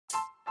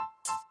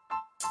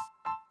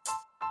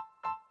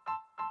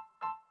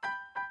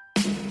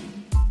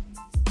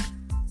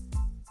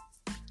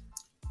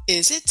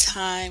Is it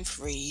time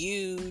for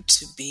you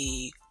to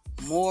be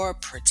more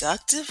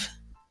productive?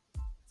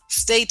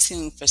 Stay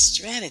tuned for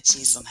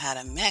strategies on how to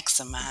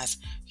maximize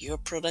your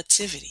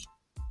productivity.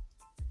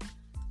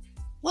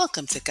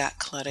 Welcome to Got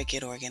Clutter,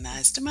 Get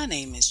Organized. My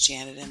name is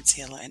Janet M.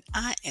 Taylor, and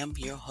I am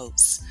your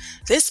host.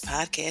 This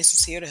podcast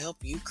is here to help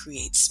you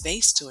create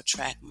space to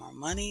attract more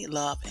money,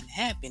 love, and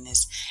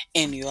happiness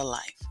in your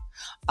life.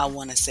 I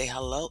want to say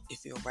hello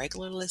if you're a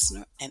regular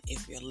listener, and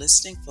if you're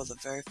listening for the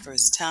very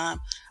first time,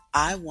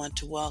 I want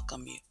to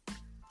welcome you.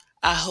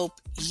 I hope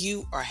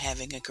you are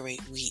having a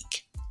great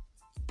week.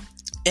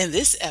 In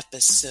this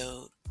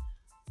episode,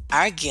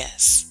 our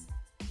guest,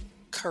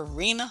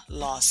 Carina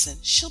Lawson,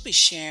 she'll be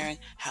sharing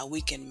how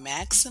we can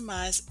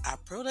maximize our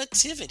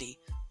productivity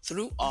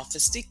through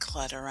office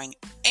decluttering,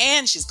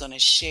 and she's going to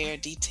share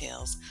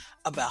details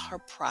about her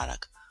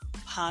product,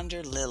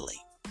 Ponder Lily.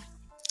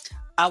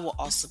 I will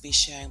also be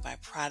sharing my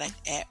product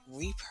at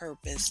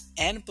Repurpose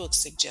and book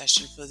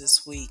suggestion for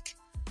this week.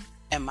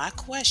 And my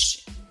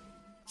question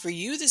for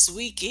you this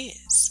week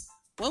is,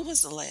 when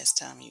was the last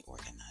time you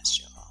organized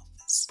your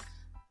office?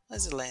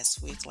 Was it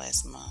last week,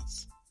 last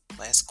month,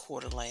 last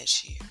quarter,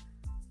 last year?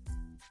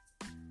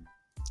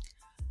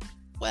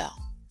 Well,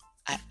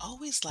 I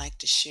always like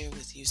to share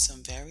with you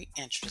some very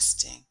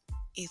interesting,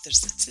 either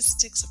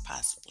statistics or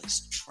possibly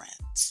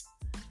trends.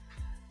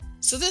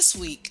 So this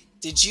week,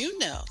 did you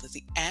know that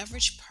the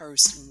average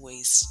person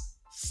wastes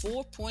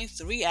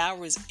 4.3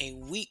 hours a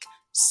week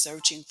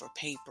searching for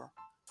paper?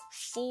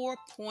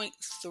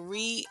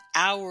 4.3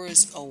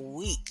 hours a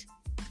week,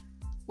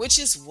 which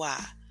is why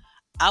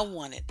I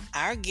wanted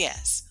our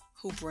guest,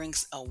 who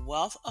brings a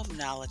wealth of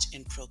knowledge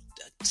in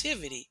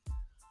productivity,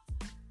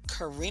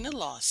 Carina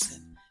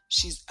Lawson.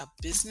 She's a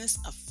business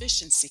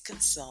efficiency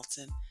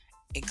consultant,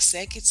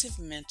 executive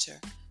mentor,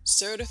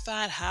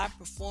 certified high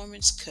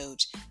performance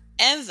coach,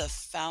 and the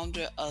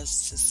founder of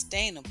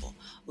sustainable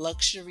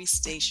luxury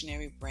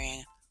stationery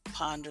brand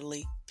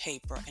Ponderly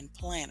Paper and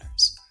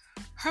Planners.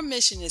 Her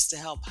mission is to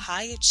help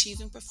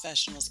high-achieving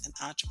professionals and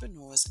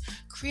entrepreneurs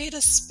create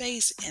a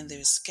space in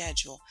their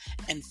schedule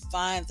and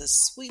find the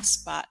sweet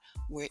spot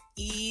where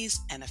ease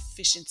and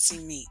efficiency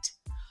meet,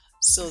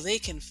 so they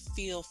can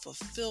feel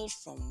fulfilled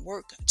from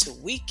work to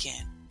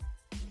weekend.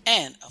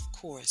 And of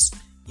course,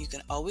 you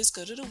can always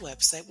go to the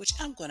website, which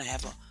I'm going to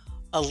have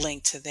a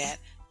link to that,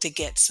 to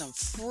get some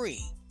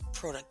free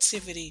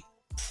productivity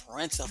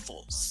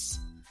principles.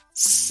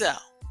 So,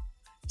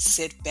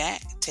 sit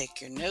back,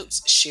 take your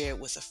notes, share it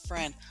with a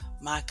friend,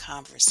 my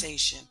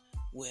conversation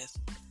with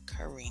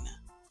Carina.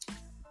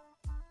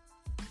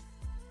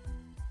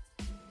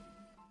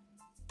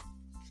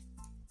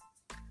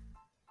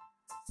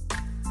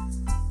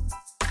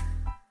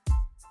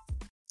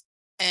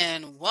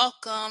 And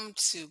welcome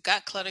to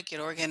Got Clutter,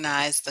 Get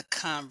Organized, the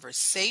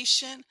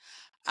conversation.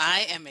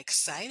 I am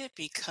excited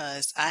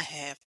because I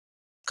have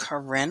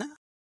Carina.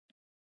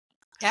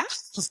 Yeah.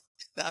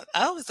 I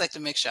always like to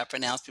make sure I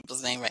pronounce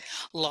people's name right.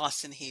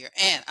 Lawson here.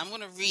 And I'm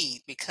going to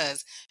read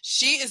because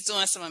she is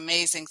doing some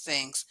amazing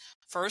things.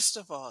 First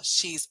of all,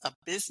 she's a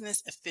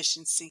business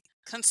efficiency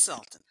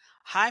consultant,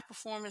 high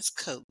performance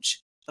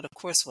coach. But of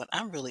course, what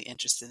I'm really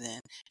interested in,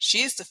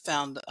 she is the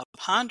founder of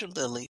Ponder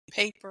Lily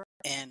Paper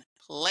and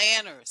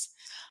Planners.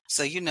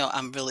 So,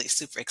 I'm really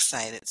super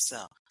excited.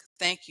 So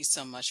thank you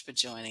so much for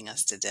joining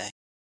us today.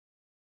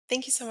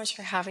 Thank you so much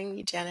for having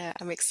me, Jenna.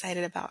 I'm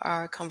excited about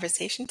our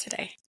conversation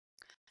today.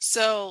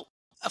 So,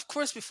 of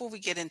course, before we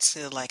get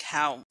into like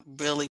how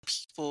really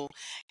people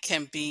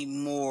can be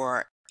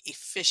more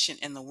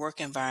efficient in the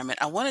work environment,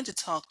 I wanted to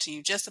talk to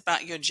you just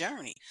about your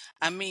journey.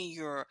 I mean,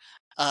 you're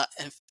a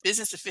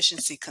business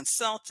efficiency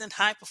consultant,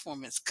 high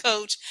performance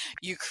coach.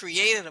 You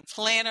created a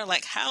planner.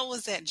 Like, how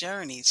was that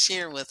journey?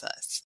 Share with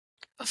us.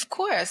 Of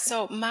course.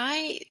 So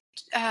my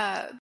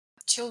uh,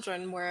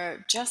 children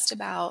were just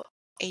about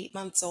 8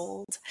 months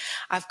old.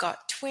 I've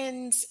got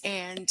twins,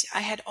 and I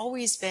had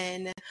always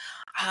been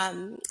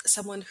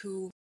someone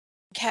who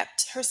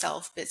kept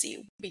herself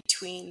busy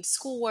between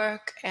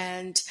schoolwork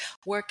and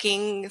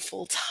working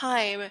full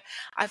time.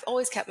 I've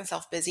always kept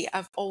myself busy.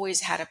 I've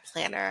always had a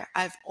planner.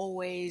 I've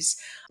always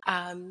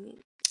um,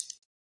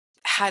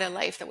 had a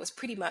life that was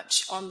pretty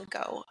much on the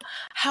go.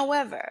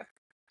 However,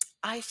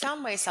 I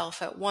found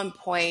myself at one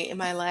point in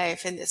my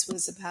life, and this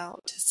was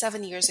about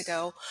 7 years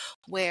ago,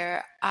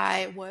 where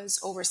I was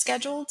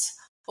overscheduled,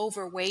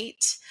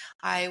 overweight.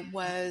 I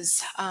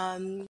was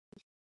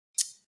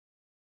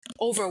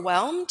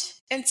overwhelmed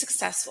and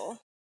successful.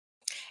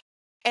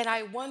 And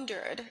I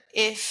wondered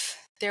if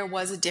there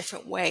was a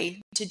different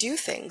way to do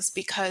things,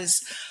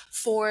 because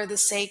for the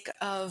sake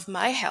of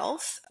my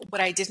health,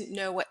 what I didn't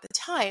know at the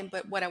time,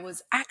 but what I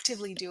was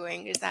actively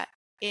doing, is that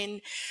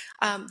in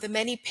the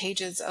many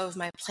pages of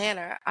my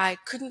planner, I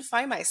couldn't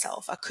find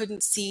myself. I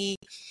couldn't see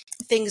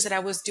things that I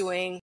was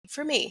doing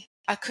for me.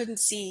 I couldn't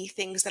see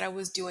things that I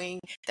was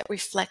doing that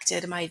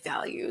reflected my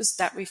values.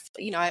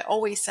 I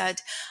always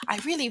said I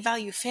really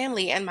value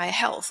family and my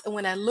health. And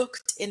when I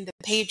looked in the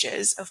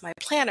pages of my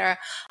planner,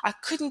 I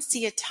couldn't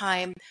see a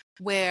time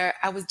where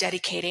I was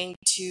dedicating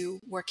to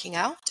working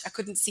out. I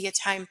couldn't see a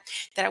time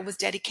that I was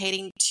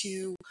dedicating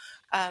to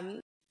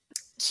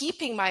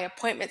keeping my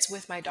appointments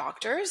with my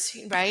doctors,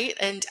 right?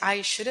 And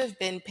I should have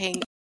been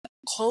paying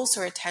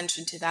closer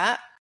attention to that.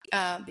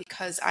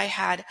 Because I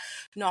had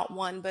not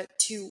one, but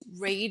two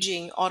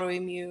raging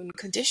autoimmune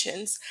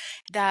conditions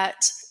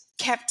that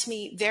kept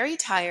me very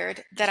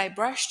tired, that I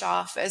brushed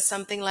off as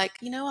something like,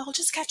 I'll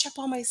just catch up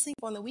on my sleep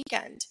on the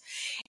weekend.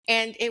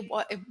 And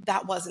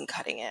that wasn't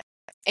cutting it.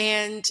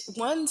 And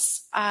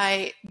once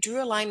I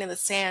drew a line in the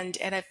sand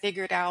and I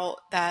figured out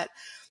that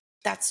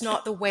that's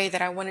not the way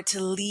that I wanted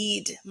to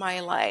lead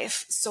my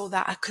life so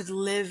that I could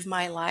live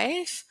my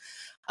life,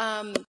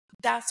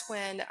 that's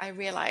when I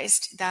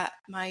realized that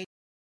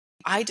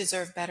I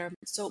deserve better.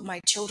 So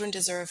my children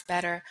deserve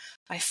better,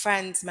 my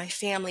friends, my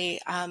family.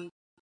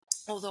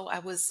 Although I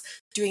was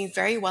doing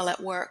very well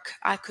at work,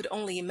 I could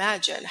only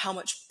imagine how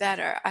much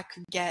better I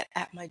could get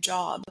at my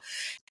job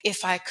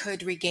if I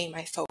could regain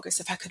my focus,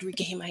 if I could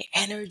regain my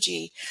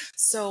energy.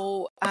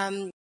 So,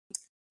 and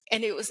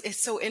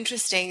it's so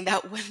interesting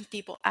that when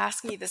people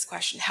ask me this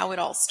question, how it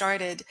all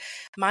started,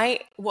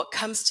 what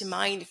comes to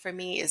mind for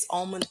me is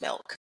almond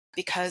milk.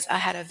 Because I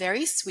had a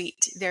very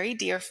sweet, very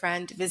dear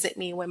friend visit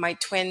me when my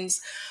twins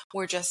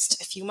were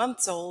just a few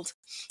months old.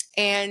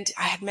 And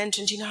I had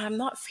mentioned, I'm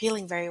not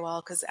feeling very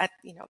well because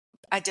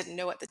I didn't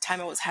know at the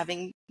time I was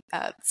having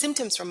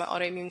symptoms from my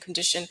autoimmune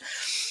condition.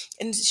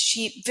 And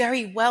she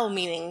very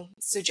well-meaning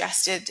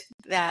suggested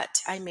that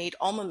I made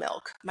almond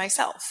milk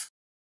myself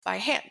by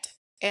hand.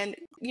 And,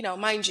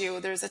 mind you,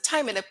 there's a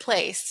time and a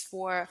place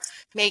for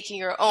making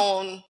your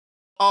own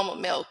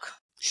almond milk,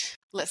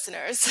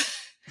 listeners.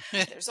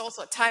 There's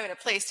also a time and a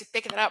place to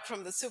pick it up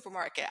from the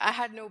supermarket. I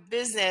had no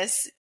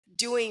business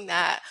doing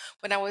that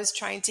when I was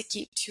trying to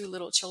keep two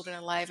little children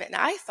alive. And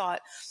I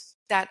thought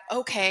that,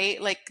 okay,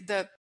 like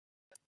the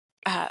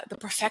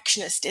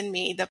perfectionist in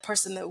me, the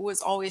person that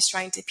was always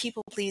trying to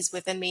people please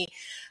within me,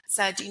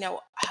 said,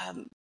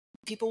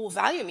 people will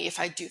value me if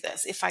I do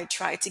this, if I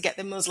try to get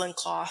the muslin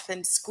cloth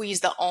and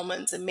squeeze the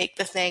almonds and make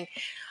the thing.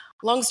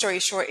 Long story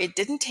short, it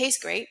didn't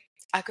taste great.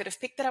 I could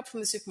have picked it up from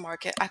the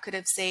supermarket. I could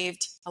have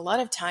saved a lot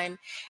of time.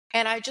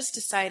 And I just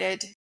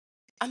decided,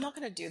 I'm not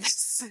going to do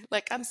this.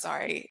 Like, I'm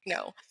sorry.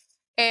 No.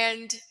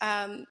 And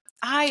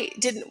I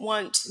didn't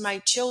want my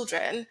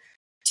children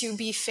to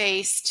be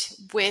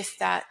faced with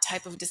that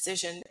type of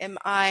decision. Am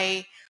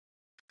I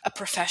a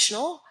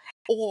professional,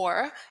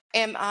 or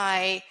am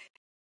I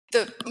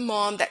the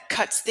mom that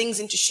cuts things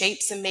into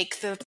shapes and makes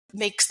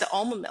the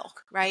almond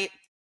milk, right?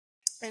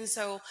 And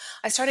so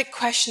I started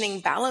questioning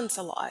balance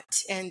a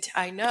lot. And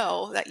I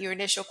know that your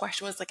initial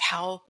question was like,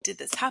 how did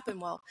this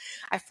happen? Well,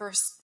 I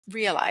first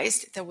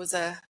realized there was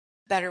a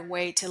better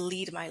way to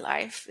lead my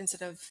life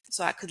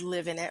so I could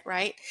live in it,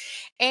 right?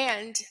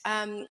 And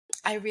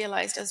I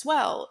realized as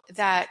well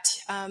that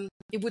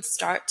it would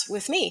start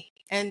with me.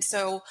 And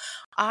so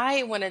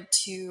I wanted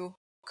to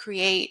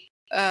create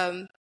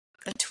a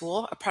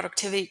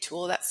productivity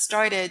tool that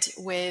started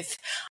with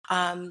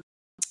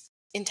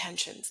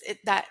intentions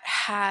that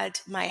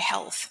had my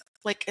health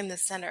like in the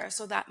center,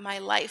 so that my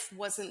life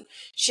wasn't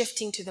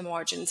shifting to the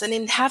margins. And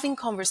in having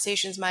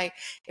conversations,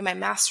 in my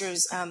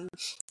master's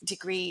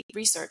degree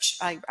research,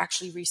 I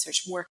actually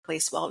researched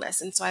workplace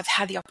wellness. And so I've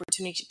had the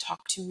opportunity to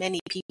talk to many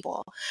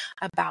people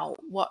about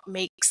what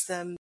makes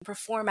them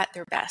perform at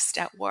their best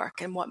at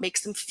work and what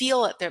makes them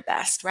feel at their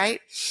best,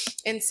 right?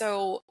 And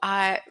so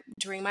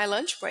during my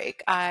lunch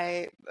break,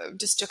 I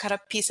just took out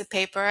a piece of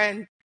paper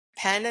and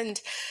pen,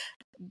 and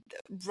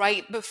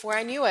right before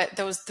I knew it,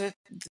 there was the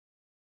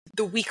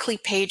weekly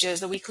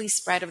pages, the weekly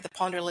spread of the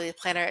Ponderlily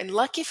Planner. And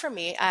lucky for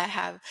me, I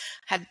have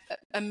had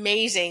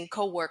amazing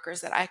coworkers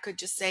that I could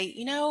just say,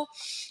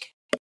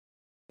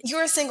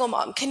 you're a single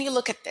mom. Can you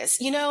look at this?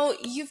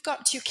 You've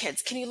got two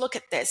kids. Can you look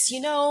at this?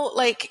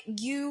 Like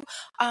you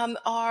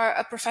are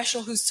a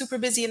professional who's super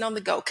busy and on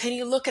the go. Can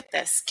you look at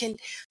this?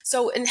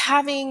 And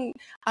having,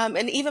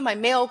 and even my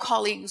male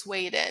colleagues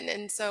weighed in.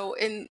 And so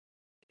in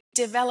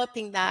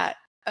developing that,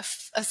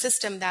 a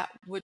system that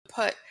would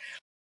put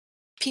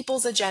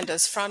people's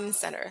agendas front and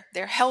center,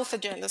 their health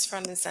agendas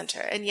front and center,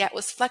 and yet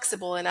was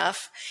flexible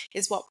enough,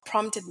 is what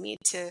prompted me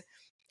to,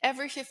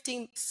 every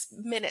 15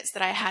 minutes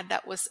that I had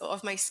that was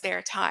of my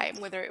spare time,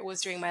 whether it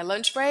was during my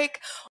lunch break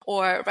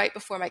or right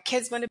before my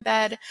kids went to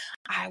bed,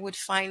 I would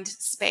find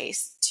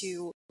space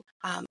to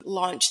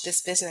launch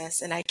this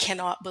business. And I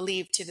cannot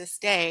believe to this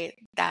day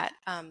that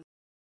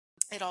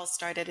it all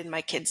started in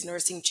my kids'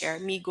 nursing chair,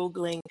 me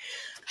Googling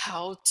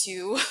how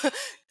to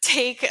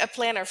take a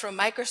planner from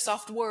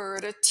Microsoft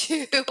Word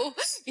to,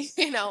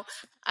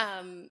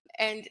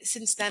 and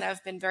since then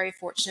I've been very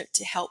fortunate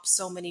to help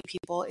so many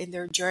people in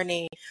their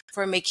journey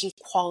for making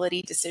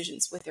quality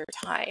decisions with their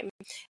time.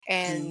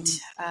 And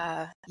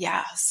Mhm.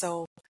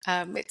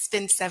 it's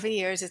been 7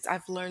 years.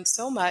 I've learned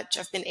so much.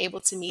 I've been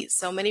able to meet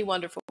so many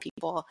wonderful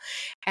people.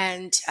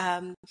 And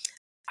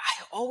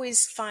I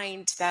always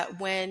find that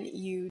when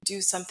you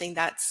do something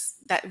that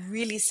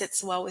really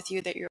sits well with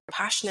you, that you're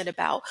passionate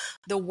about,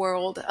 the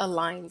world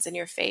aligns in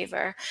your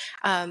favor.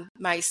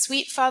 My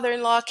sweet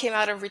father-in-law came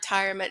out of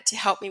retirement to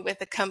help me with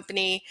the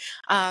company.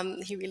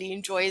 He really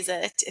enjoys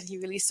it and he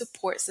really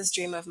supports this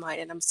dream of mine,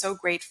 and I'm so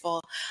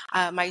grateful.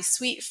 My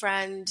sweet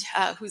friend,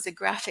 who's a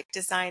graphic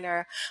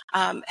designer,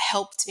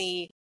 helped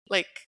me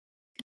like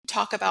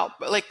talk about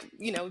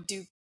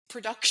do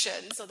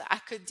production so that I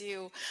could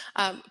do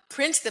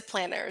print the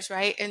planners,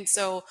 right? And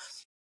so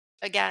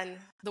again,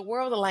 the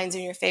world aligns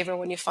in your favor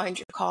when you find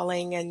your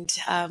calling and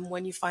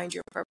when you find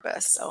your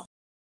purpose. So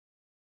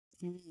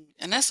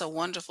And that's a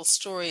wonderful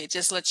story. It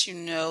just lets you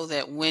know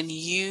that when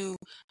you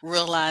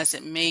realize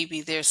that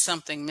maybe there's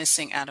something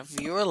missing out of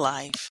your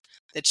life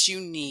that you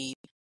need,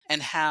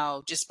 and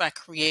how just by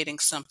creating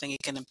something,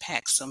 it can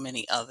impact so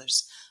many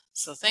others.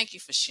 So thank you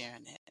for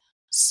sharing that.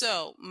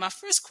 So my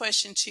first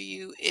question to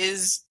you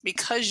is,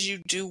 because you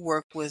do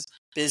work with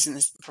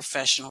business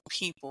professional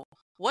people,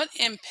 what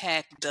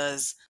impact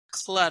does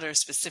clutter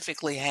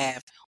specifically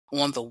have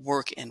on the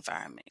work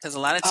environment? Because a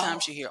lot of oh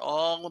times you hear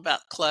all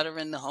about clutter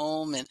in the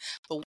home, and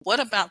but what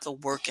about the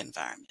work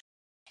environment?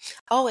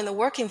 and the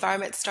work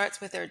environment starts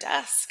with their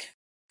desk.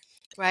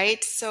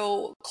 Right.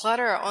 So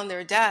clutter on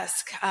their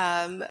desk,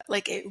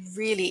 it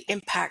really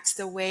impacts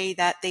the way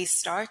that they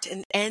start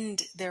and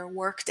end their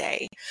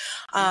workday.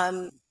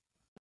 Um,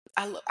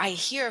 Mhm. I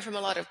hear from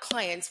a lot of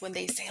clients when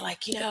they say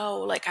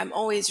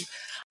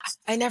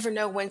I never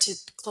know when to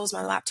close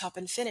my laptop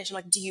and finish. I'm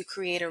like, do you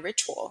create a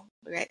ritual?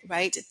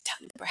 Right.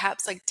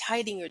 Perhaps like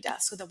tidying your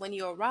desk so that when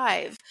you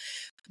arrive,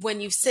 when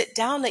you sit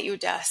down at your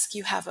desk,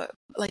 you have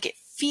it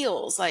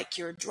feels like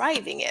you're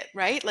driving it,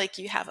 right? Like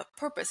you have a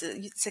purpose.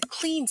 It's a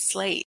clean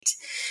slate.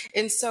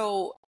 And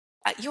so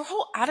your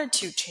whole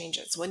attitude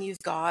changes when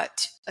you've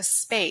got a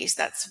space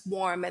that's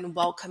warm and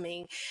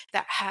welcoming,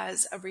 that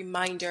has a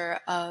reminder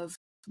of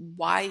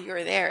why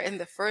you're there in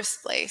the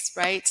first place,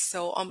 right?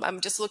 So I'm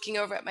just looking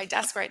over at my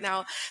desk right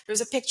now. There's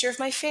a picture of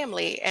my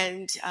family,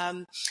 and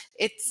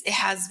it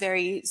has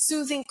very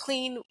soothing,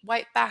 clean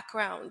white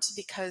background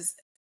because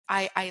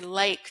I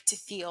like to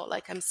feel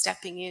like I'm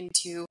stepping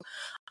into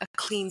a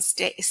clean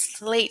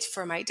slate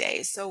for my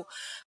day. So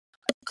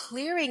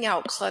clearing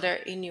out clutter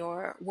in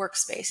your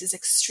workspace is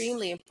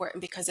extremely important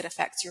because it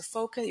affects your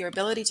focus, your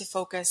ability to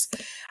focus,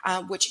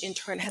 which in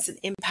turn has an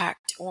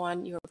impact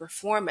on your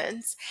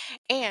performance.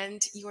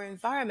 And your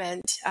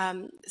environment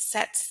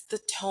sets the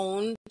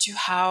tone to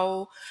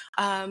how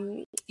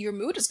your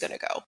mood is going to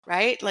go,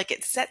 right? Like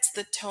it sets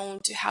the tone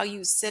to how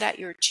you sit at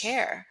your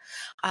chair.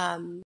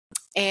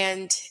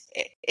 And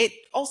it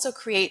also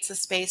creates a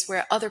space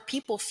where other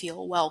people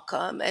feel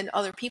welcome and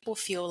other people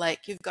feel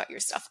like you've got your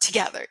stuff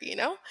together, you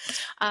know?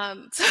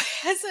 So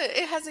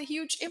it has a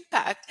huge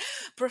impact.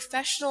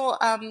 Professional,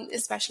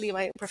 especially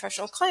my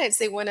professional clients,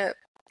 they want to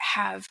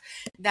have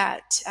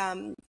that,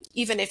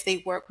 even if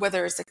they work,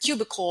 whether it's a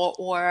cubicle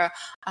or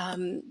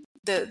in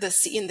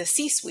the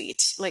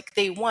C-suite, like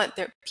they want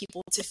their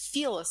people to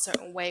feel a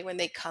certain way when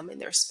they come in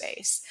their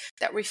space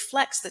that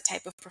reflects the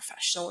type of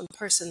professional and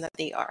person that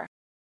they are.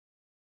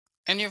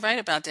 And you're right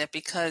about that,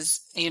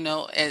 because,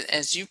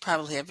 as you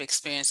probably have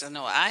experienced, I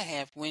know I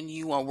have, when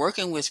you are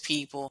working with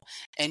people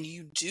and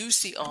you do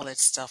see all that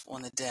stuff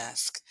on the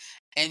desk,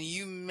 and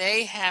you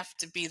may have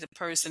to be the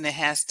person that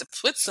has to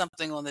put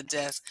something on the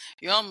desk,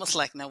 you're almost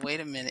like, now, wait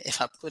a minute,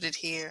 if I put it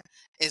here,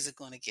 is it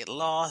going to get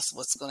lost?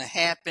 What's going to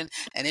happen?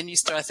 And then you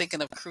start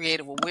thinking of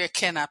creative, well, where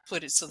can I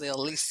put it so they'll at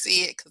least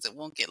see it because it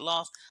won't get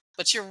lost?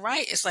 But you're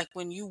right. It's like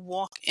when you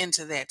walk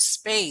into that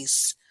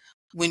space,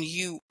 when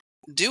you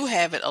do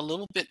have it a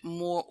little bit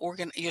more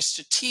you're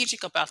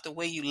strategic about the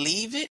way you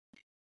leave it,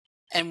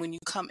 and when you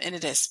come into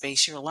that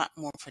space, you're a lot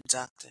more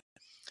productive.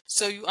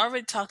 So you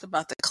already talked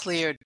about the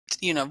clear,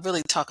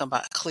 really talking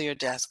about a clear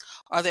desk.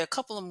 Are there a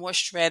couple of more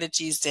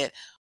strategies that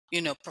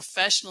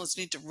professionals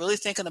need to really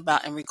thinking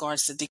about in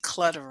regards to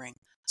decluttering,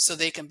 so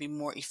they can be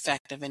more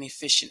effective and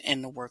efficient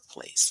in the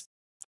workplace?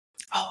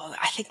 Oh,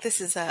 I think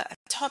this is a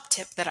top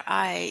tip that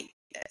I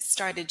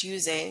started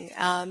using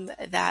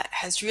that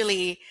has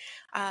really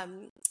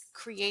um,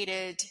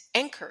 created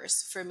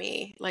anchors for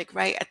me. Like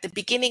right at the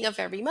beginning of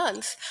every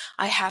month,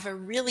 I have a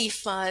really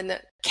fun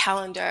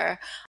calendar,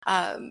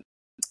 um,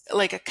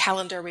 like a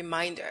calendar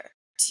reminder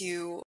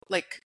to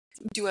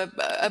do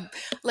a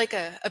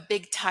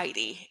big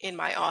tidy in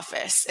my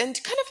office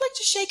and kind of like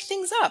to shake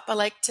things up. I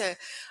like to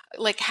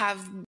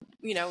have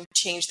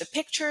change the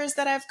pictures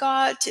that I've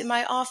got in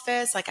my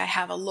office. Like I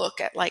have a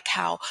look at like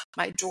how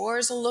my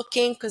drawers are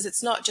looking, because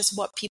it's not just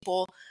what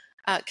people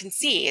can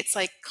see. It's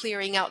like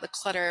clearing out the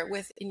clutter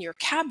within your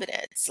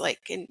cabinets,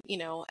 like and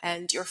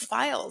your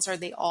files. Are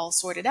they all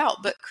sorted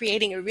out? But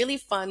creating a really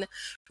fun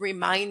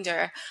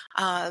reminder,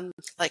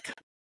 like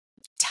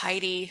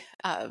tidy,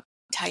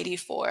 tidy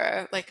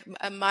for like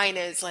mine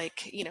is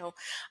like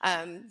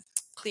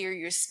clear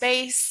your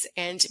space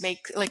and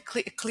make like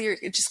clear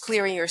just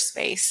clearing your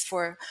space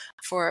for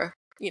for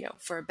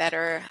a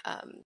better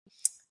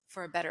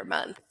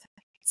month.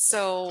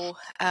 So,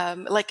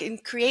 like,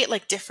 and create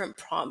like different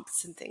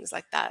prompts and things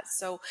like that.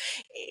 So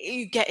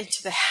you get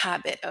into the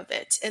habit of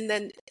it. And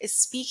then,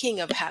 speaking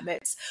of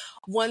habits,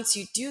 once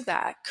you do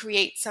that,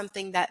 create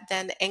something that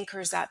then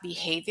anchors that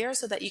behavior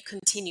so that you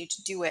continue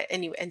to do it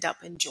and you end up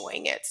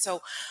enjoying it.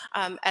 So,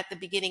 at the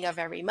beginning of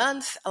every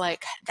month,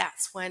 like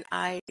that's when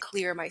I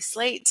clear my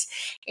slate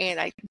and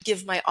I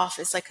give my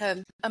office like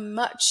a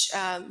much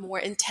more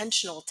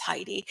intentional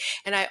tidy.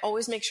 And I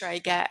always make sure I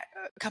get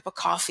a cup of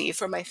coffee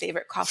from my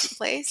favorite coffee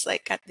place,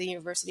 like at the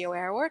university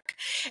where I work.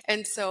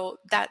 And so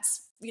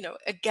that's,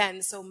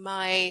 again, so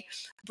my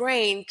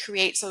brain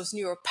creates those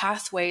neural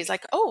pathways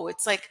like, oh,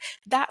 it's like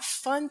that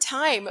fun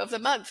time of the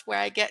month where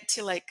I get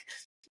to like,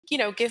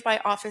 give my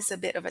office a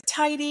bit of a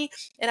tidy.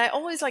 And I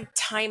always like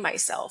time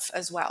myself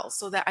as well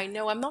so that I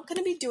know I'm not going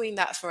to be doing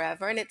that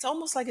forever. And it's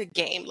almost like a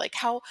game. Like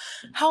how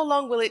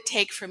long will it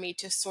take for me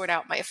to sort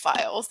out my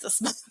files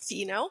this month?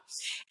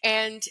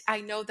 And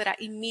I know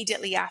that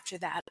immediately after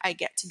that, I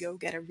get to go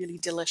get a really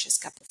delicious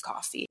cup of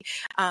coffee.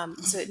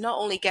 So it not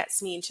only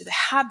gets me into the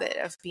habit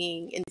of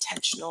being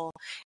intentional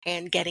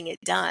and getting it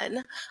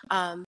done,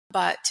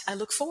 but I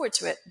look forward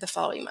to it the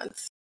following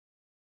month.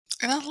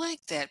 And I like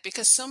that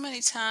because so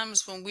many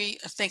times when we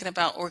are thinking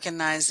about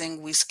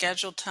organizing, we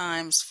schedule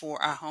times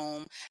for our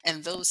home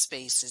and those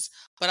spaces.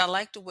 But I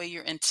like the way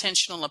you're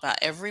intentional about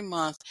every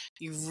month.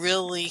 You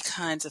really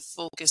kind of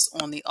focus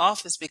on the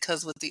office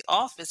because with the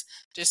office,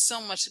 there's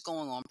so much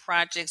going on.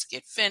 Projects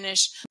get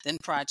finished, then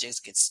projects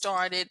get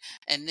started,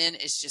 and then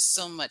it's just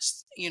so much,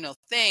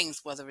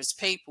 things, whether it's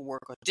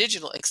paperwork or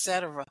digital,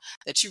 etc.,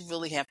 that you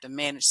really have to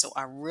manage. So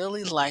I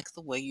really like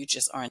the way you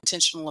just are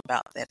intentional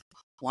about that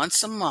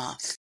once a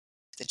month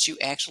that you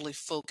actually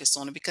focus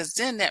on it because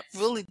then that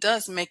really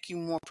does make you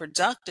more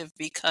productive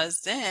because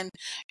then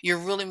you're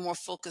really more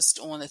focused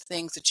on the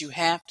things that you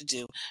have to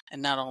do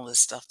and not all the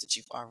stuff that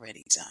you've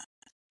already done.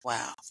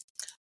 Wow.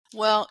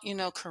 Well,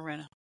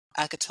 Corinna,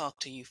 I could talk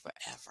to you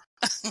forever.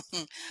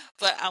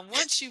 But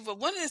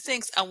one of the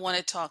things I want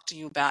to talk to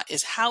you about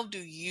is how do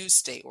you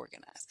stay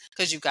organized?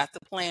 Because you've got the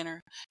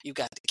planner, you've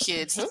got the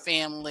kids, the Mhm.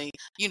 family,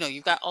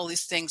 you've got all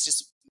these things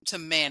just to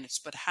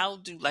manage. But how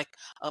do, like,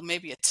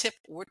 maybe a tip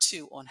or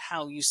two on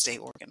how you stay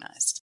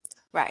organized?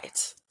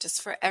 Right.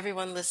 Just for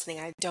everyone listening,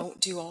 I don't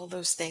do all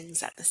those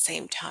things at the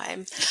same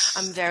time.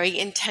 I'm very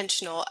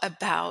intentional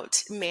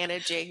about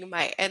managing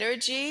my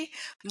energy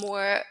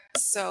more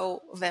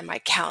so than my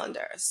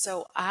calendar.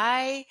 So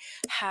I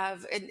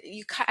have, and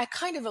I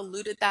kind of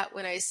alluded that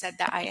when I said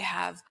that I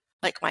have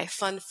like my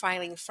fun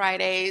filing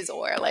Fridays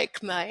or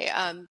like my,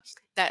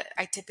 that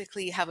I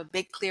typically have a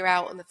big clear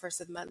out on the first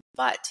of the month.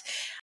 But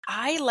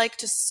I like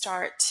to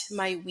start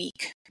my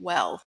week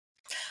well.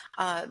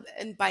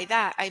 And by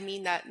that, I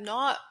mean that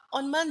not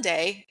on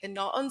Monday and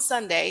not on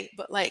Sunday,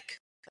 but like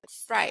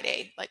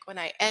Friday, like when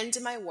I end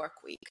my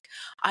work week,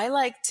 I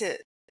like to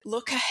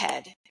look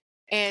ahead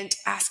and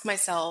ask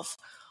myself,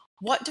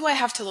 what do I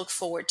have to look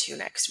forward to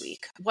next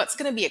week? What's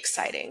going to be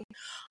exciting?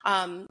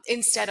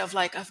 Instead of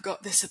like, I've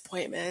got this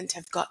appointment,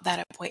 I've got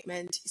that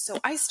appointment. So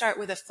I start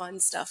with the fun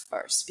stuff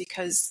first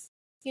because,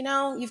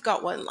 you've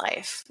got one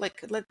life.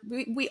 Like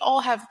we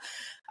all have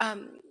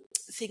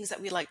things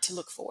that we like to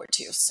look forward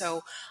to.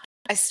 So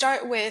I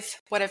start with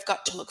what I've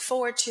got to look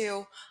forward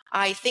to.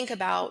 I think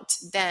about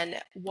then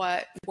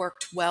what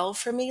worked well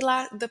for me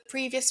the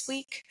previous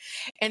week.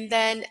 And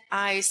then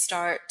I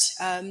start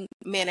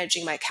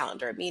managing my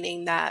calendar,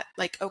 meaning that,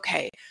 like,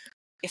 okay,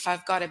 if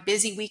I've got a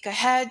busy week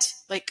ahead,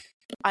 like,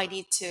 I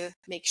need to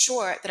make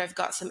sure that I've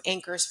got some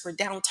anchors for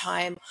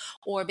downtime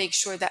or make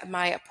sure that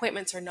my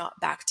appointments are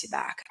not back to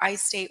back. I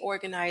stay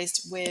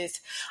organized with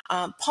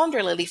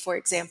Ponder Lily, for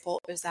example,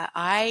 is that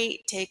I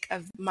take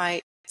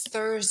my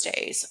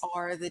Thursdays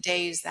are the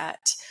days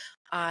that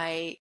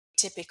I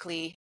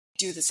typically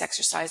do this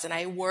exercise and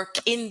I work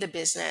in the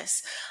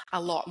business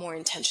a lot more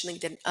intentionally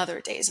than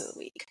other days of the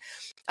week.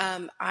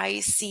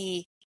 I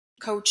see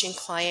coaching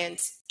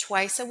clients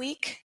twice a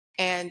week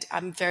and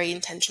I'm very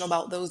intentional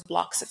about those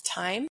blocks of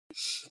time.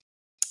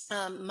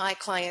 My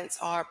clients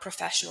are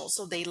professionals,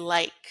 so they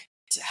like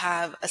to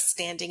have a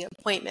standing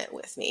appointment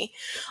with me,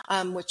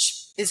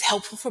 which is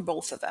helpful for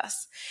both of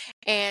us.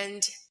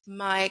 And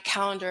my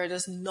calendar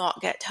does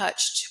not get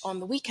touched on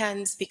the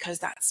weekends because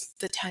that's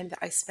the time that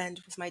I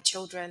spend with my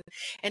children.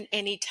 And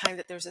any time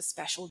that there's a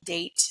special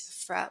date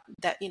for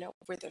that,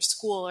 for their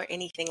school or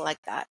anything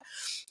like that.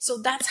 So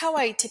that's how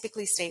I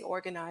typically stay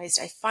organized.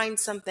 I find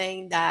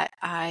something that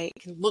I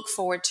can look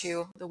forward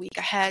to the week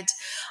ahead.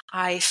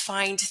 I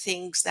find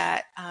things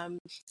that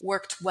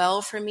worked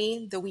well for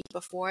me the week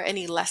before,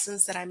 any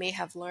lessons that I may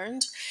have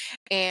learned.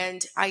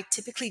 And I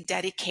typically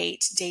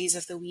dedicate days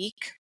of the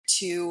week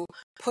to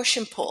push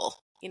and pull,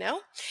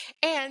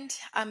 and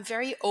I'm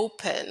very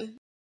open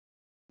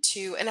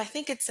to, and I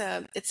think it's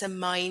a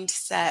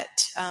mindset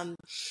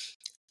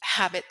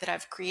habit that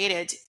I've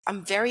created.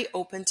 I'm very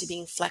open to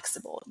being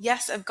flexible.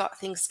 Yes, I've got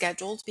things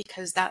scheduled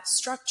because that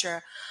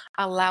structure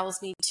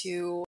allows me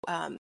to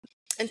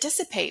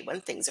anticipate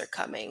when things are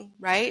coming,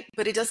 right?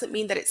 But it doesn't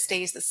mean that it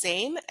stays the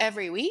same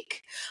every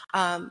week.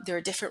 There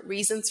are different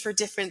reasons for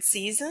different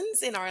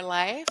seasons in our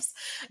lives.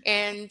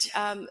 And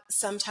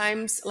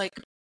sometimes, like,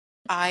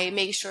 I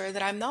make sure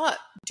that I'm not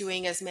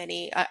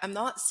I'm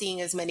not seeing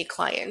as many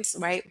clients,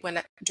 right,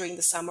 during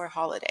the summer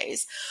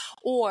holidays,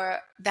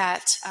 or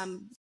that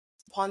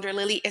Ponder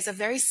Lily is a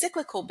very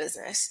cyclical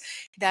business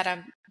that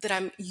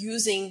I'm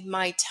using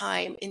my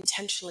time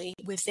intentionally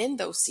within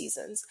those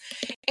seasons.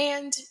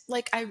 And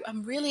like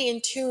I'm really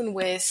in tune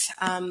with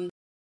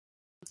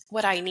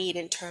what I need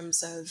in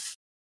terms of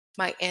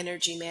my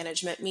energy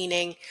management,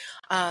 meaning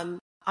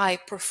I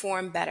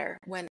perform better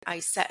when I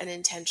set an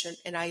intention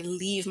and I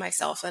leave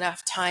myself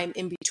enough time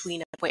in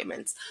between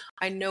appointments.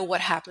 I know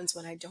what happens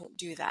when I don't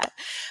do that.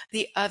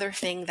 The other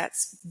thing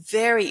that's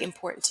very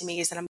important to me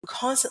is that I'm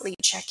constantly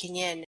checking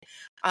in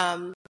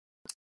to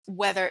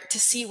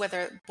see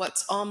whether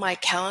what's on my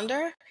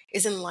calendar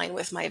is in line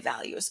with my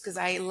values, because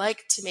I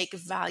like to make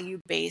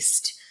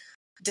value-based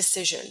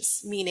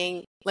decisions,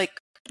 meaning like,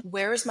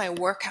 where is my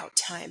workout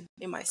time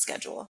in my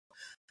schedule?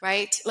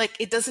 Right? Like,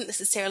 it doesn't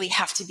necessarily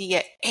have to be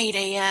at 8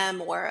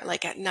 a.m. or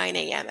like at 9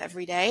 a.m.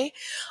 every day.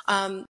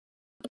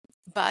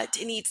 But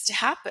it needs to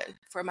happen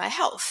for my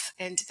health.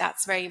 And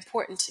that's very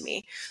important to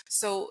me.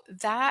 So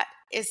that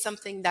is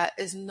something that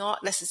is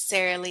not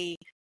necessarily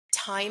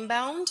time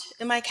bound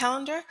in my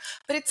calendar,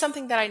 but it's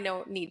something that I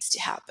know needs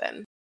to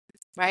happen.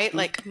 Right?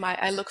 Like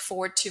I look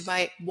forward to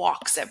my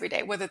walks every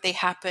day, whether they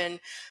happen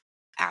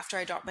after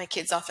I drop my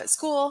kids off at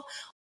school,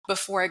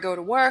 before I go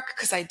to work,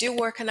 because I do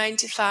work a 9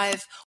 to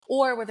 5,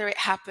 or whether it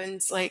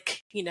happens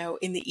like,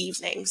 in the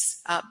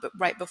evenings, but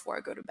right before I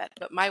go to bed.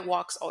 But my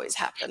walks always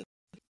happen.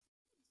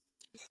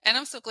 And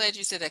I'm so glad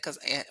you said that, because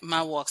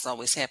my walks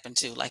always happen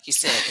too. Like you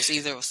said, it's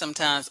either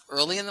sometimes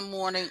early in the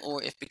morning,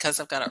 or if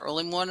because I've got an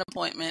early morning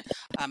appointment,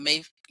 I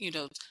may,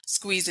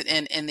 squeeze it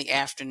in the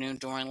afternoon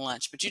during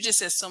lunch. But you just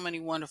said so many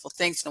wonderful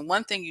things. And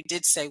one thing you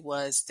did say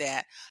was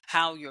that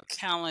how your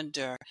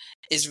calendar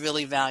is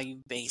really value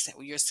based,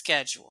 your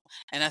schedule.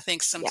 And I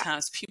think Yeah.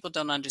 sometimes people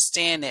don't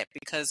understand that,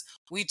 because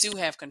we do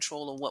have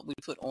control of what we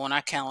put on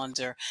our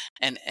calendar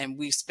and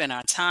we spend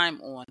our time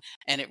on,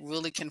 and it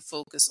really can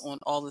focus on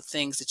all the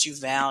things that you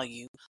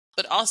value.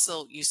 But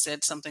also, you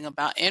said something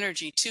about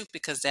energy too,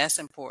 because that's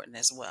important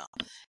as well.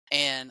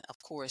 And of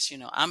course,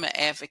 I'm an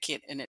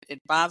advocate, and it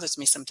bothers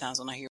me sometimes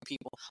when I hear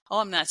people, oh,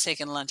 I'm not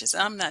taking lunches,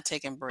 I'm not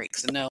taking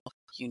breaks. No,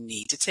 you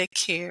need to take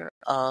care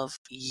of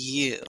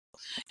you.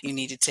 You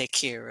need to take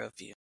care of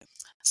you.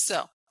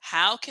 So,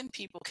 how can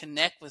people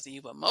connect with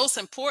you? But most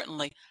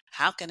importantly,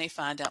 how can they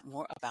find out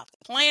more about the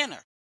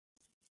planner?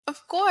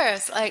 Of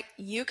course, like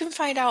you can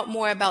find out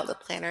more about the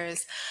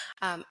planners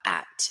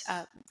at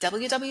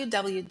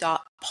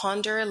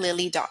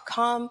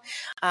www.ponderlily.com.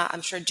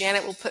 I'm sure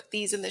Janet will put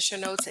these in the show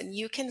notes, and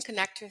you can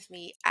connect with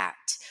me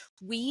at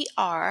We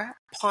Are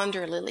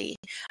Ponder Lily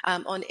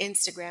on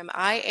Instagram.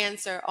 I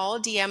answer all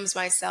DMs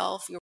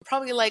myself. You're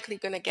probably likely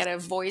going to get a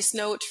voice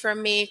note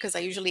from me, because I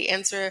usually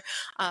answer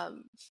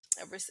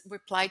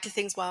reply to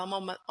things while I'm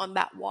on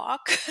that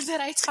walk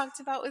that I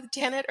talked about with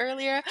Janet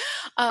earlier.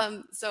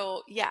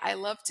 So yeah, I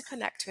love to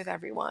connect with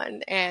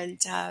everyone, and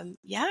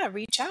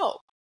reach out.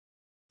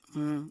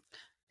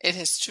 It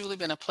has truly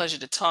been a pleasure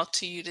to talk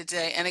to you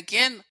today. And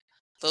again,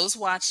 those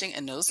watching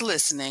and those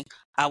listening,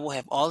 I will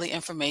have all the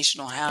information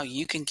on how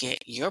you can get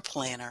your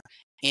planner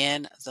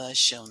in the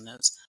show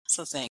notes.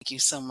 So thank you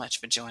so much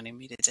for joining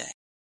me today.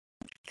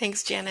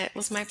 Thanks, Janet. It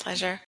was my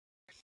pleasure.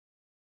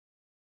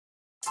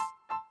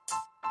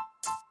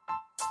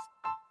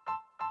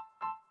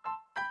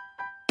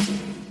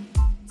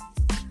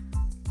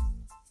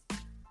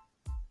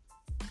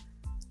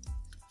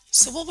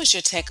 So what was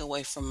your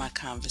takeaway from my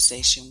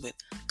conversation with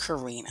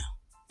Carina?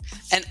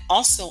 And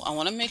also, I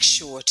want to make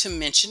sure to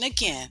mention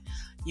again,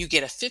 you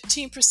get a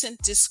 15%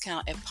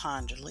 discount at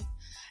Ponderly,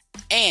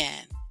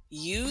 and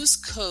use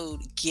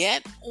code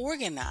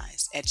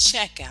GETORGANIZed at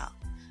checkout,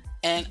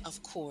 and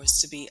of course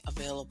to be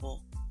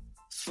available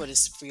for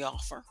this free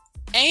offer.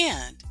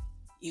 And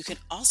you can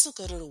also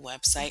go to the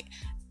website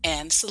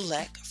and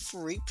select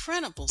free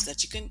printables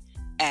that you can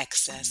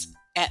access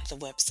at the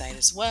website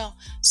as well.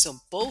 So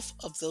both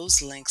of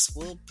those links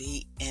will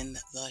be in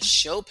the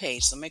show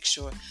page. So make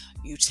sure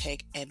you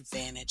take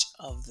advantage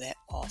of that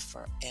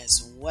offer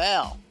as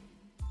well.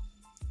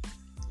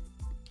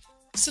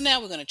 So now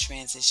we're going to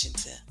transition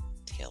to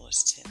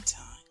Taylor's Tip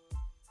time.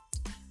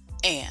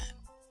 And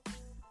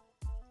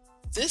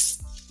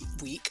this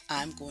week,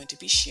 I'm going to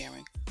be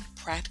sharing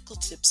practical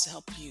tips to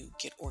help you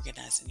get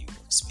organized in your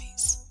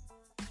workspace.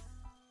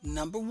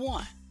 Number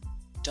one,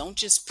 don't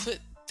just put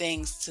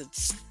things to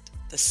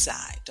the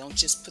side. Don't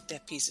just put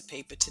that piece of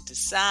paper to the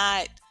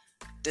side.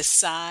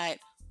 Decide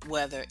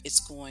whether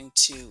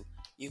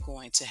you're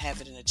going to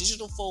have it in a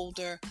digital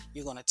folder,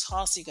 you're going to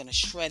toss it, you're going to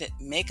shred it.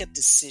 Make a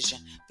decision,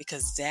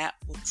 because that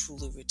will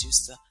truly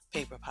reduce the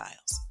paper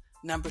piles.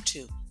 Number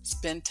two,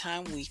 spend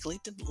time weekly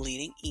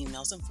deleting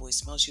emails and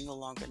voicemails you no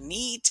longer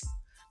need,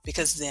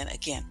 because then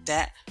again,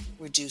 that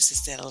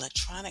reduces that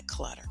electronic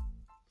clutter.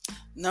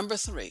 Number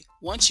three,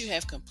 once you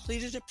have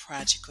completed a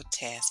project or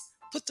task,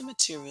 put the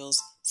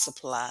materials,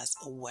 supplies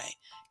away.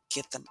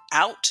 Get them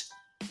out,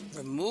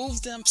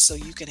 remove them so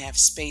you can have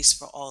space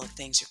for all the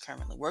things you're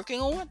currently working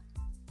on.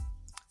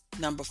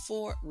 Number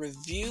four,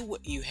 review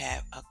what you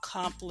have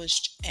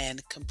accomplished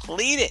and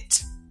completed.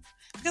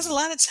 Because a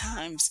lot of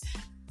times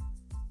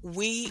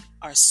we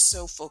are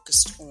so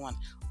focused on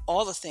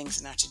all the things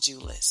in our to-do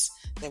list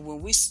that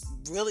when we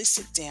really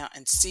sit down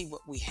and see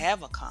what we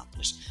have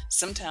accomplished,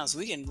 sometimes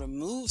we can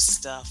remove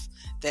stuff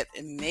that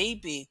it may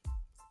be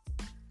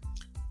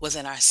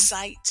within our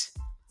sight,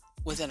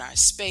 within our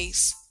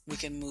space. We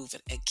can move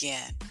it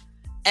again.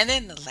 And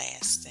then the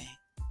last thing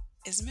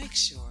is make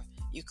sure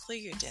you clear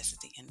your desk at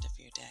the end of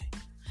your day.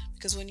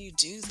 Because when you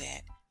do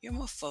that, you're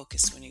more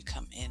focused when you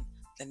come in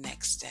the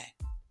next day.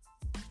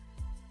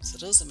 So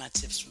those are my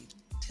tips from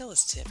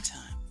Tilla's Tip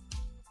Time.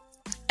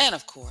 And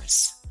of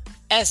course,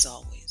 as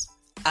always,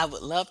 I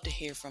would love to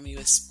hear from you,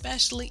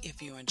 especially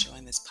if you're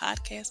enjoying this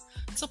podcast.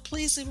 So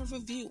please leave a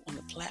review on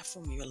the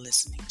platform you're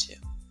listening to.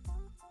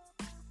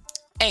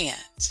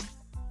 And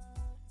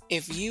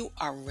if you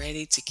are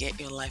ready to get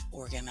your life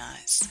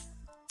organized,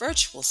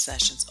 virtual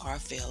sessions are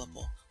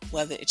available.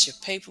 Whether it's your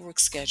paperwork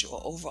schedule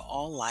or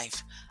overall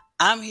life,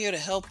 I'm here to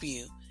help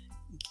you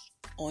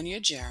on your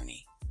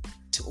journey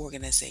to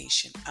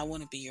organization. I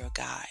want to be your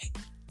guide.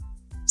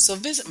 So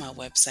visit my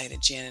website at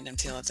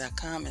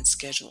janetmtaylor.com and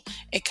schedule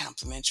a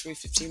complimentary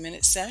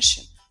 15-minute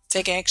session.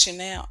 Take action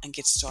now and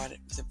get started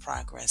with the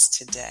progress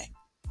today.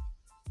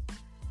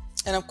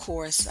 And of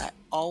course, I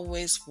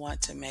always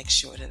want to make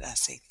sure that I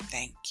say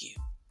thank you.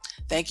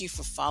 Thank you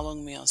for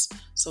following me on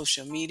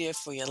social media,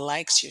 for your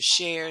likes, your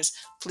shares.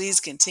 Please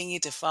continue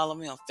to follow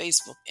me on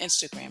Facebook,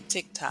 Instagram,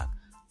 TikTok,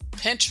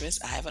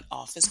 Pinterest. I have an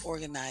office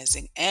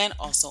organizing and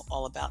also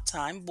all about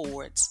time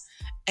boards.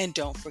 And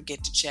don't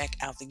forget to check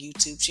out the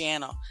YouTube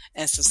channel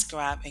and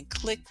subscribe and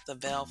click the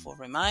bell for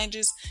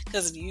reminders,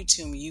 because on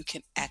YouTube you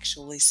can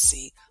actually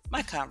see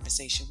my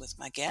conversation with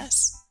my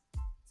guests.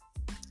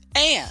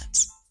 And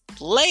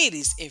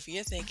ladies, if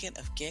you're thinking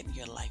of getting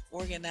your life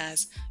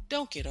organized,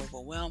 don't get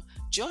overwhelmed.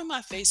 Join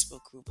my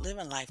Facebook group,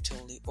 Living Life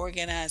Totally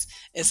Organized.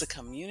 It's a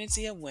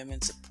community of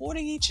women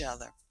supporting each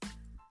other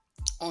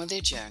on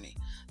their journey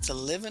to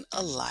living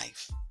a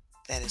life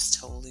that is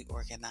totally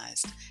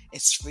organized.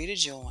 It's free to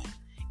join.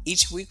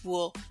 Each week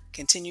we'll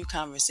continue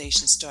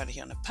conversations started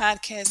here on the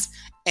podcast.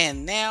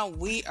 And now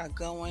we are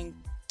going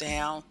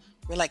down.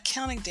 We're like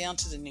counting down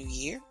to the new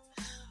year,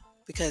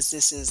 because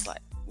this is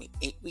like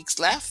 8 weeks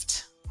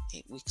left.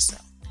 8 weeks so.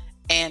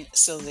 And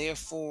so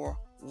therefore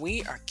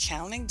we are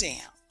counting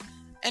down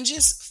and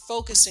just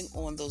focusing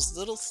on those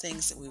little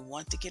things that we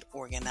want to get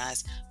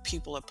organized.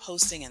 People are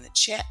posting in the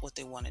chat what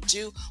they want to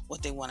do,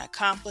 what they want to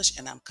accomplish,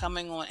 and I'm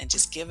coming on and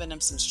just giving them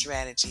some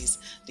strategies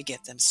to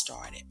get them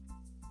started.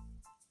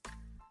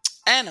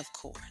 And of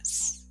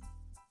course,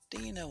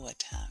 do you know what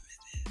time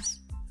it is?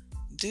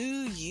 Do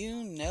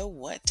you know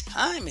what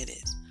time it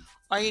is?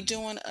 Are you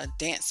doing a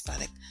dance by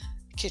the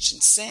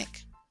kitchen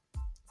sink?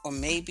 Or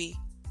maybe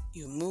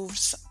you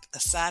moved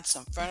aside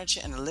some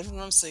furniture in the living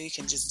room so you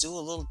can just do a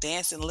little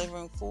dance in the living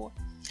room for?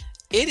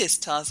 It is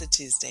Toss It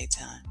Tuesday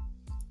time.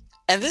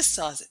 And this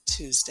Toss It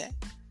Tuesday,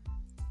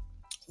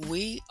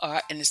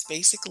 and it's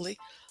basically,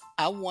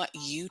 I want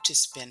you to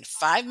spend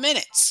 5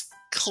 minutes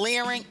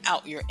clearing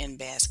out your in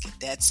basket.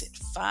 That's it.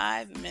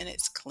 5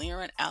 minutes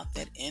clearing out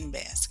that in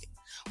basket.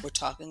 We're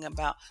talking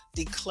about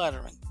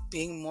decluttering,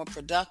 being more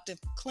productive.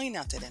 Clean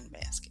out that in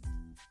basket.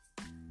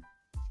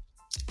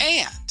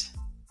 And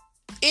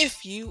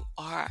if you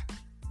are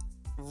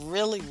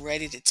really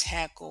ready to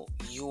tackle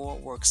your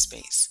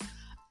workspace,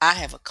 I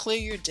have a Clear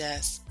Your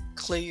Desk,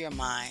 Clear Your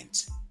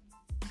Mind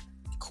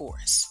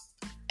course.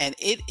 And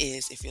it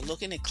is, if you're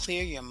looking to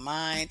clear your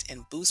mind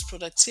and boost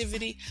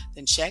productivity,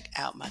 then check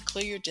out my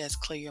Clear Your Desk,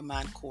 Clear Your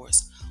Mind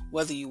course.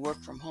 Whether you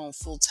work from home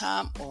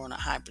full-time or on a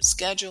hybrid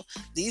schedule,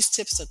 these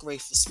tips are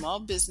great for small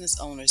business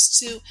owners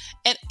too.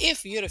 And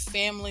if you're the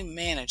family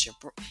manager,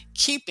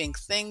 keeping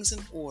things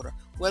in order,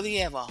 whether you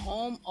have a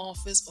home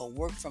office or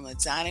work from a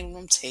dining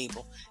room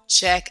table,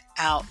 check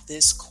out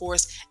this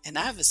course. And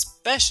I have a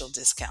special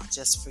discount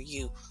just for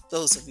you,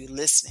 those of you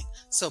listening.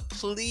 So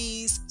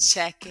please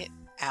check it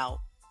out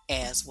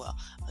as well.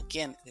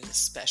 Again, there's a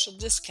special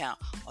discount.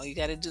 All you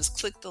got to do is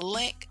click the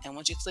link, and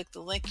once you click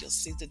the link, you'll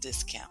see the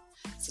discount.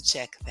 So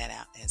check that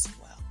out as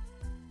well.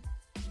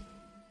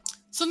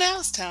 So now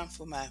it's time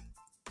for my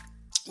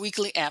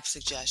weekly app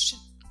suggestion.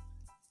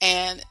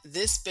 And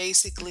this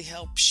basically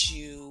helps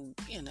you,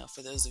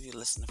 for those of you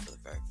listening for the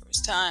very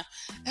first time,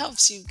 it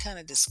helps you kind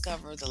of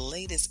discover the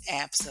latest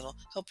apps that'll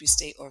help you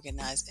stay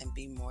organized and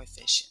be more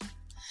efficient.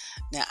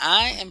 Now,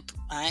 I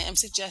am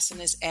suggesting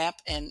this app,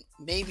 and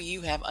maybe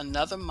you have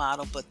another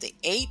model, but the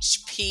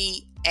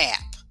HP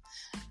app,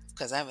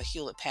 because I have a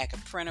Hewlett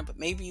Packard printer, but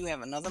maybe you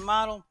have another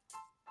model.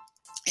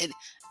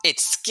 It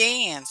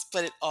scans,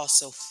 but it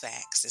also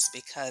faxes,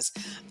 because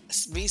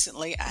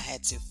recently I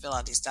had to fill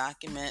out these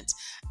documents,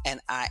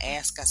 and I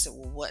said,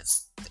 well,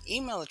 what's the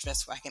email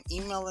address where I can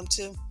email them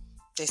to?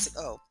 They said,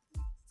 oh,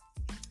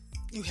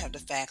 you have to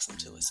fax them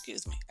to,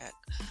 excuse me.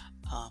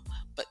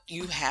 But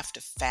you have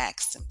to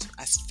fax them to.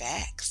 I said,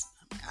 fax?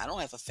 I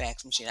don't have a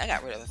fax machine. I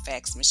got rid of a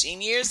fax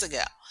machine years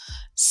ago.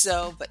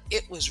 But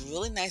it was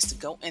really nice to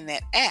go in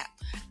that app.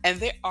 And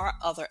there are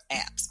other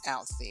apps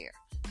out there.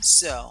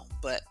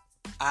 But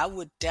I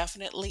would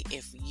definitely,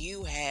 if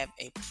you have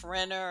a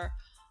printer,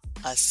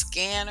 a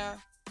scanner,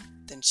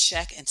 then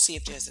check and see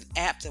if there's an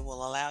app that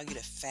will allow you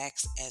to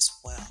fax as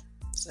well.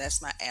 So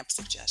that's my app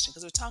suggestion,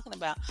 because we're talking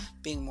about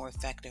being more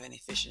effective and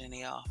efficient in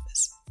the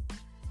office.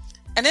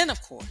 And then,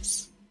 of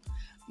course,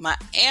 my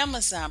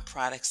Amazon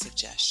product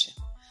suggestion.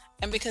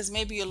 And because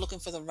maybe you're looking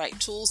for the right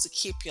tools to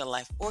keep your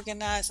life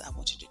organized, I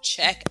want you to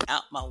check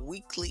out my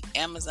weekly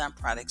Amazon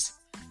products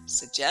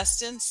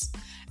suggestions.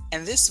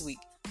 And this week,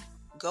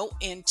 go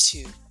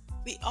into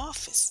the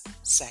office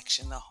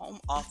section, the home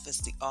office,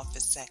 the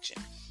office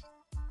section.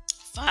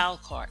 File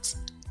carts,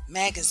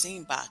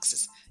 magazine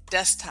boxes,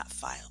 desktop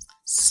files,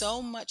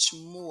 so much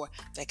more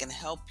that can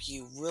help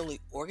you really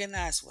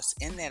organize what's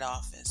in that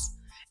office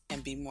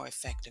and be more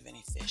effective and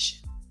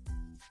efficient.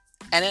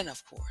 And then,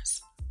 of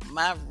course,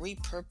 my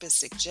repurpose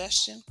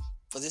suggestion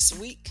for this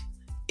week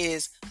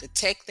is to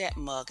take that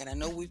mug. And I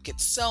know we get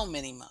so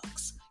many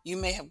mugs. You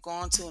may have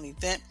gone to an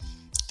event.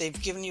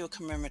 They've given you a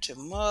commemorative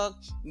mug.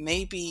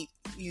 Maybe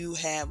you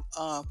have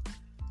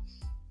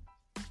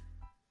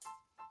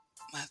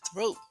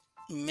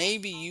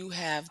Maybe you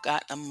have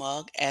got a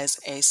mug as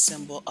a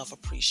symbol of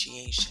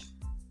appreciation.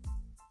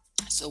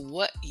 So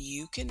what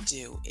you can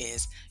do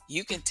is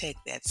you can take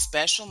that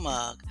special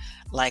mug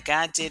like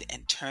I did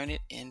and turn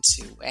it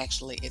into,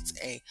 actually it's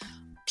a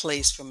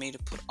place for me to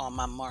put all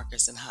my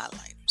markers and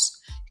highlighters.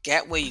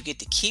 That way you get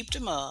to keep the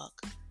mug,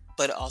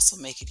 but also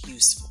make it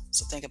useful.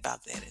 So think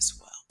about that as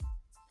well.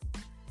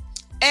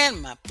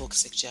 And my book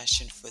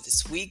suggestion for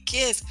this week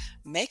is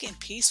Making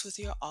Peace with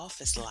Your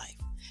Office Life.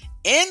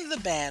 End the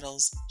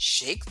battles,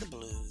 shake the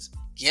blues,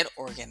 get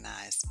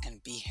organized,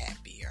 and be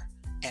happier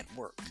at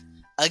work.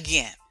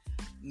 Again,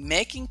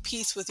 Making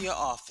Peace with Your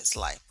Office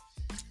Life.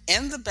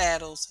 End the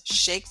battles,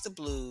 shake the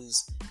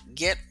blues,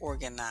 get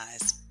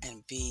organized,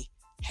 and be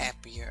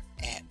happier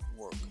at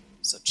work.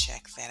 So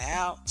check that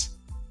out.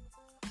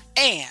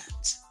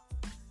 And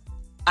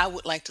I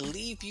would like to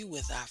leave you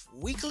with our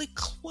weekly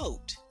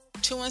quote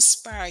to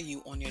inspire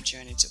you on your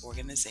journey to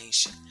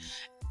organization.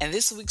 And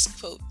this week's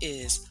quote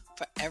is,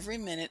 for every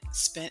minute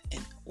spent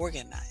in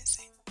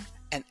organizing,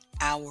 an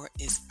hour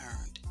is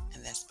earned.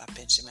 And that's by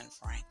Benjamin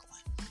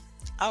Franklin.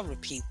 I'll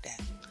repeat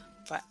that.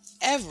 For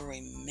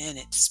every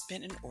minute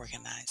spent in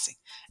organizing,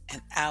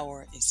 an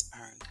hour is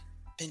earned.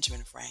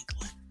 Benjamin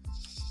Franklin.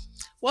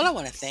 Well, I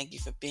want to thank you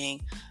for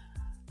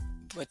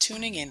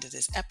tuning into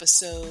this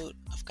episode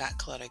of Got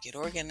Clutter, Get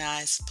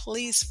Organized.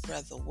 Please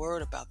spread the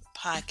word about the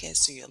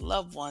podcast to your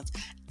loved ones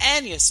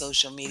and your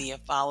social media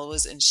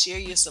followers, and share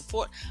your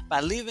support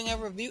by leaving a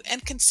review,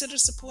 and consider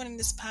supporting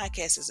this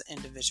podcast as an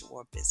individual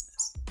or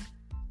business.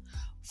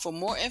 For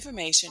more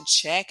information,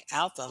 check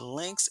out the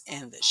links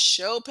in the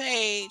show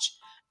page,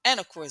 and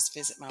of course,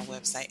 visit my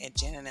website at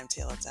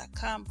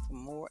janetmtaylor.com for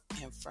more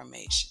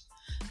information.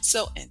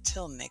 So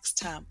until next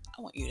time,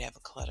 I want you to have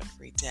a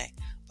clutter-free day,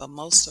 but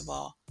most of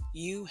all,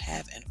 you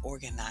have an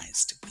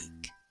organized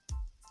week.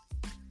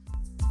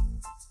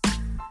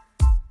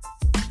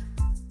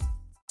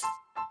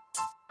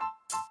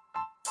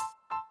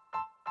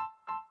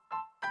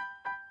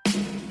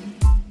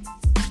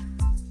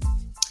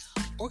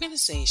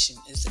 Organization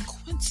is a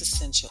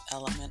quintessential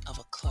element of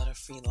a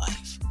clutter-free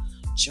life.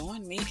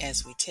 Join me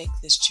as we take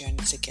this journey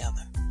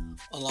together.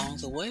 Along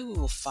the way, we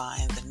will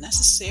find the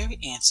necessary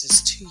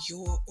answers to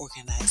your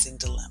organizing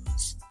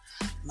dilemmas.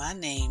 My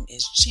name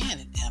is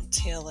Janet M.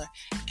 Taylor,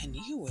 and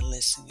you are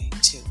listening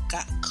to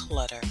Got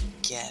Clutter,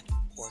 Get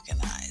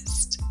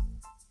Organized.